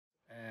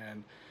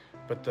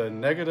But the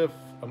negative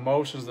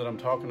emotions that I'm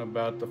talking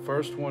about, the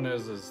first one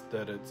is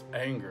that it's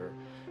anger.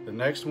 The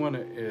next one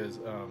is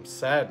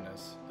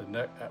sadness.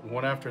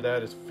 One after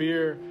that is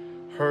fear,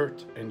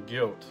 hurt, and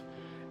guilt.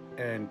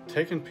 And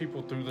taking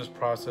people through this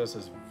process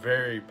is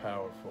very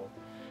powerful.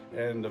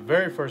 And the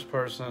very first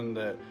person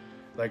that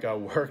like I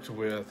worked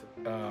with,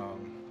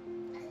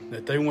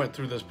 that they went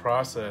through this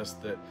process,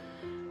 that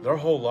their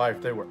whole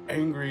life they were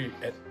angry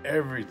at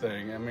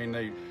everything. I mean,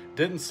 they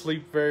didn't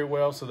sleep very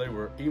well, so they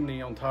were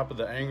even on top of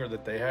the anger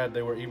that they had,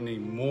 they were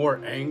even more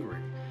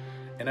angry.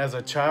 And as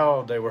a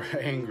child, they were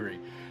angry.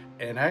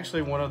 And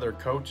actually, one of their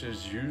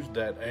coaches used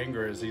that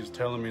anger, as he was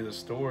telling me the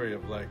story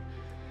of like,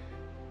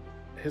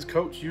 his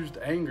coach used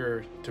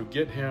anger to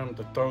get him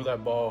to throw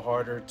that ball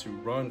harder, to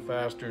run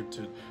faster,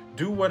 to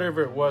do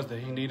whatever it was that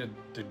he needed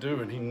to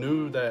do. And he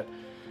knew that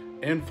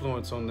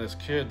influence on this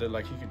kid, that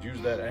like he could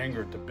use that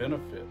anger to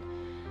benefit.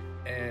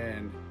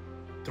 And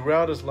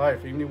throughout his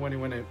life, even when he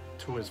went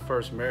into his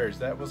first marriage,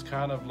 that was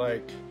kind of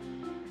like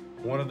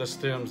one of the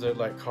stems that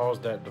like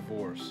caused that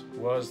divorce,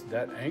 was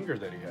that anger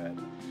that he had.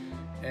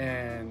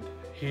 And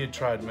he had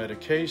tried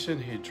medication,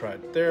 he had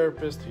tried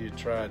therapists, he had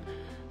tried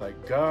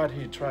like God,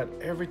 he had tried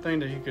everything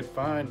that he could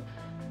find,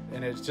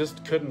 and it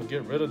just couldn't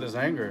get rid of this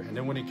anger. And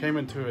then when he came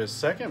into his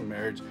second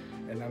marriage,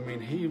 and I mean,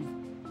 he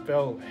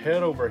fell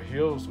head over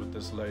heels with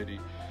this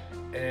lady,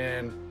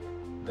 and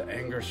the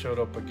anger showed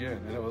up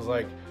again. And it was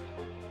like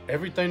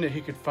everything that he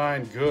could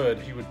find good,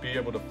 he would be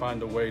able to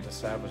find a way to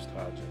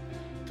sabotage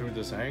it through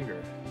this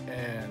anger.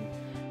 And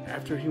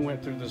after he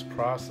went through this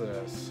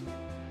process,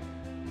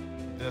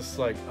 this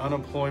like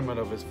unemployment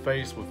of his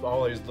face, with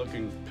always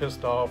looking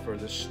pissed off, or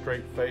this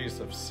straight face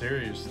of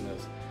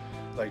seriousness,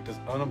 like this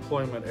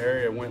unemployment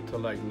area went to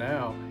like,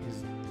 now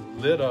he's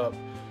lit up,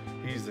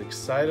 he's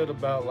excited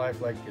about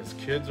life, like his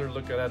kids are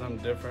looking at him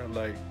different,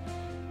 like,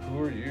 who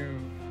are you?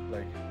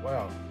 Like,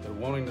 wow, they're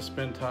wanting to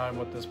spend time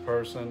with this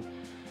person.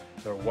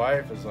 Their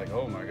wife is like,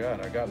 oh my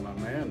God, I got my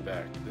man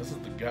back. This is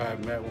the guy I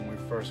met when we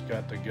first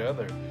got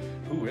together.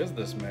 Who is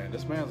this man?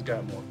 This man's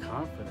got more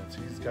confidence.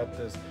 He's got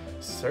this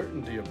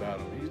certainty about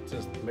him. He's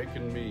just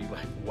making me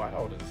like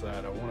wild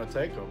inside. I want to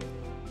take him.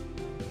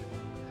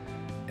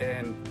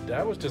 And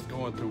that was just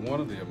going through one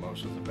of the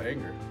emotions of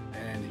anger.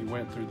 And he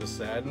went through the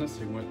sadness,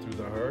 he went through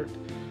the hurt,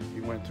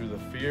 he went through the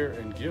fear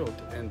and guilt.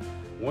 And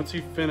once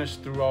he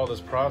finished through all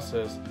this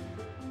process,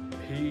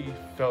 he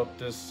felt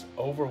this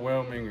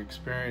overwhelming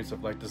experience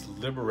of like this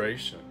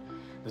liberation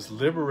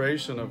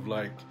of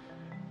like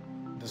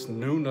this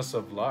newness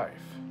of life.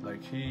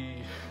 Like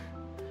he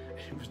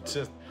was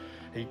just,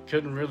 he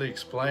couldn't really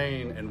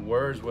explain in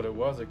words what it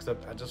was,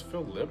 except I just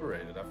feel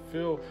liberated. I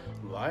feel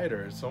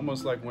lighter. It's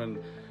almost like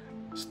when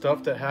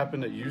stuff that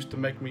happened that used to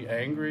make me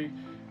angry,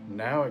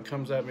 now it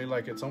comes at me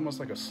like it's almost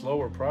like a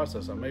slower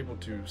process. I'm able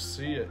to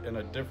see it in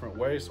a different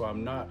way, so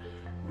I'm not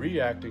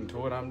reacting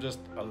to it. I'm just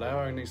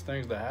allowing these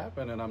things to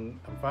happen, and I'm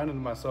finding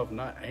myself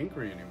not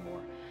angry anymore.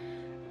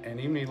 And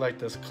even like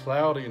this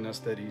cloudiness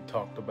that he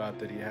talked about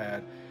that he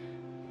had,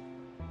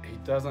 he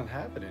doesn't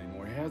have it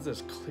anymore. He has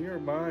this clear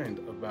mind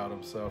about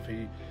himself.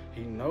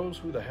 He knows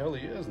who the hell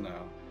he is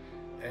now.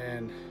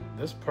 And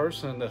this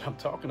person that I'm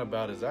talking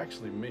about is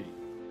actually me.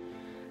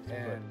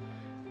 And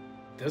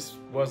this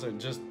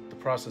wasn't just the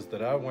process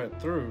that I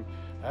went through.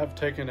 I've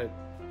taken it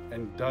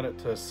and done it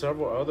to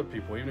several other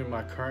people, even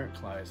my current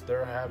clients.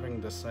 They're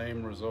having the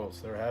same results.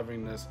 They're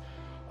having this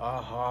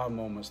aha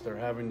moments. They're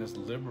having this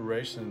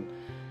liberation,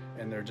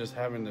 and they're just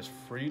having this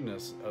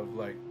freeness of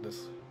like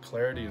this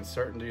clarity and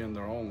certainty in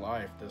their own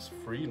life, this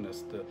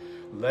freeness, the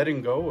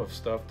letting go of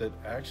stuff that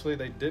actually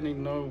they didn't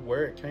even know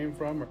where it came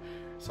from, or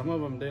some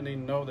of them didn't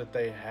even know that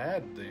they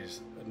had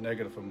these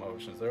negative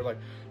emotions. They're like,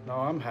 no,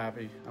 I'm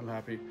happy.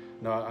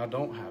 No, I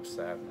don't have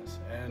sadness.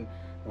 And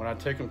when I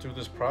take them through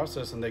this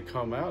process and they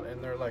come out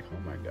and they're like, oh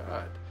my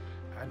God,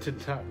 I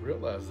did not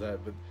realize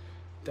that, but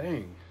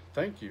dang,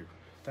 thank you.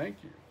 I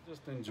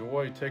just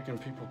enjoy taking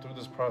people through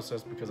this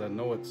process because I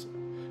know it's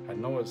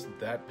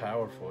that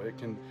powerful. It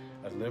can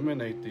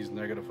eliminate these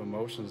negative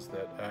emotions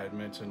that I had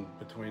mentioned,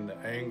 between the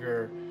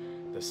anger,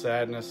 the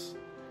sadness,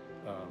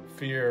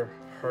 fear,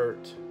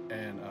 hurt,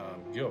 and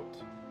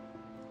guilt.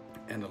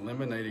 And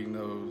eliminating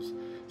those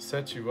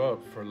sets you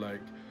up for like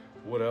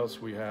what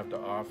else we have to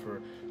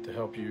offer to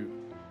help you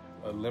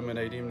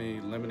eliminate any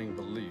limiting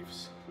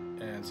beliefs.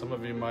 And some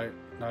of you might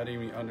not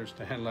even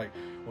understand, like,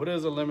 what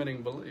is a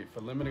limiting belief? A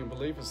limiting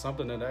belief is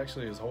something that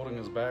actually is holding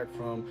us back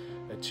from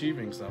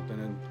achieving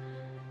something.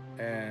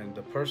 And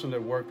the person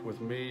that worked with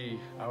me,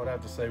 I would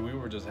have to say we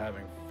were just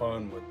having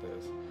fun with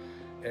this.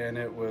 And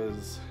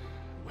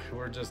we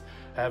were just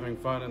having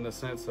fun in the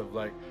sense of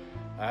like,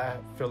 I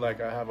feel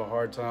like I have a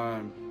hard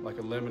time, like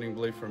a limiting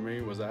belief for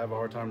me was I have a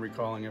hard time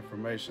recalling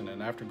information.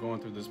 And after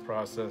going through this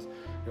process,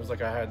 it was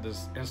like I had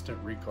this instant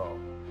recall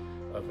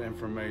of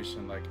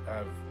information. Like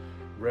I've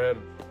read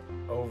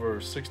over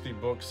 60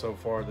 books so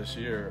far this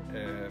year,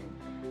 and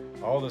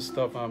all this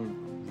stuff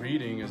I'm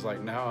reading is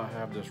like, now I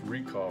have this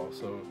recall.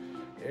 So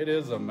it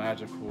is a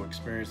magical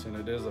experience, and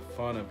it is a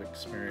fun of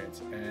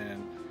experience.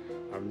 And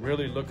I'm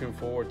really looking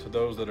forward to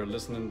those that are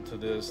listening to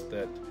this,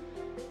 that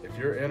if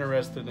you're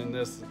interested in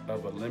this,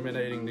 of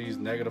eliminating these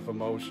negative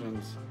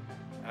emotions,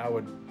 I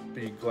would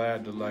be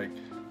glad to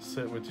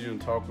sit with you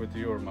and talk with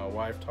you, or my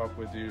wife talk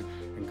with you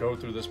and go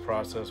through this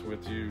process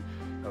with you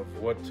of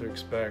what to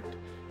expect.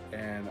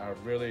 And I'm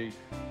really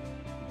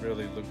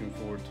looking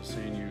forward to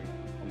seeing you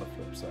on the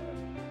flip side.